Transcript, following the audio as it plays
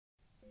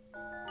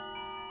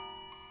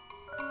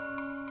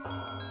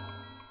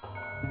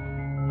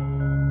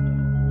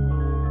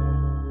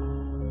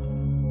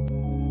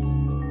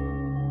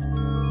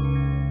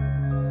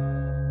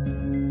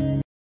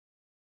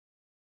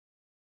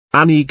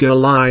An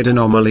eagle-eyed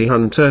anomaly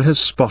hunter has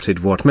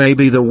spotted what may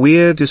be the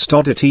weirdest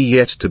oddity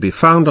yet to be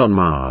found on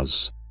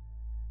Mars.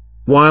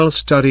 While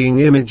studying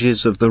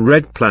images of the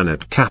red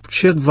planet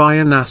captured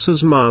via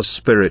NASA's Mars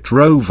Spirit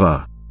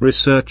rover,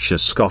 researcher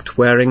Scott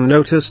Waring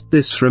noticed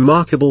this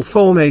remarkable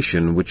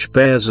formation which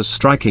bears a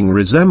striking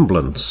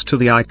resemblance to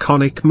the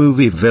iconic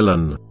movie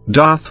villain,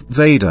 Darth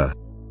Vader.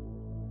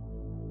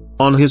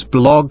 On his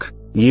blog,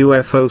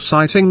 UFO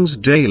Sightings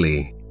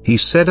Daily, he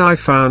said, "I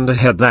found a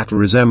head that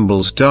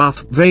resembles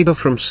Darth Vader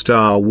from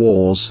Star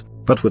Wars,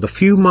 but with a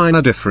few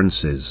minor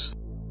differences.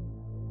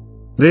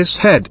 This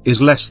head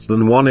is less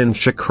than 1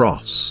 inch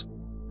across.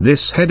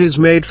 This head is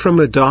made from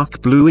a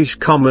dark bluish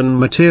common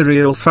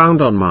material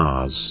found on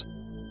Mars.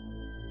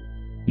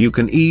 You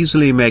can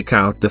easily make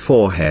out the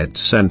forehead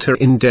center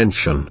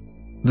indentation,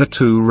 the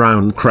 2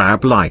 round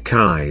crab-like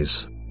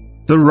eyes,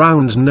 the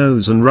round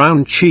nose and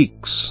round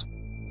cheeks.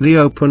 The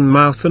open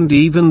mouth and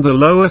even the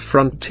lower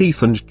front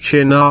teeth and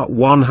chin are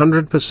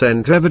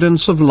 100%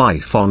 evidence of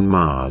life on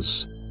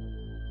Mars.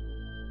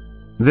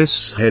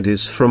 This head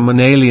is from an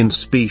alien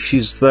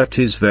species that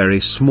is very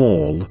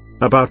small,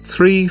 about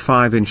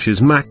 3–5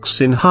 inches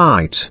max in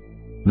height.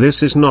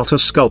 This is not a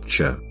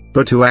sculpture,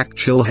 but an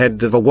actual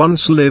head of a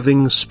once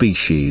living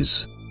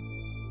species.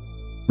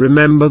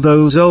 Remember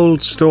those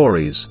old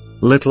stories,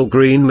 Little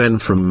Green Men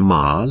from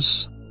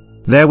Mars?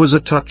 There was a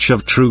touch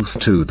of truth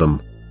to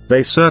them.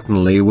 They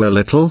certainly were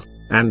little,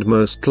 and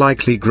most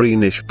likely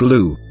greenish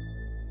blue,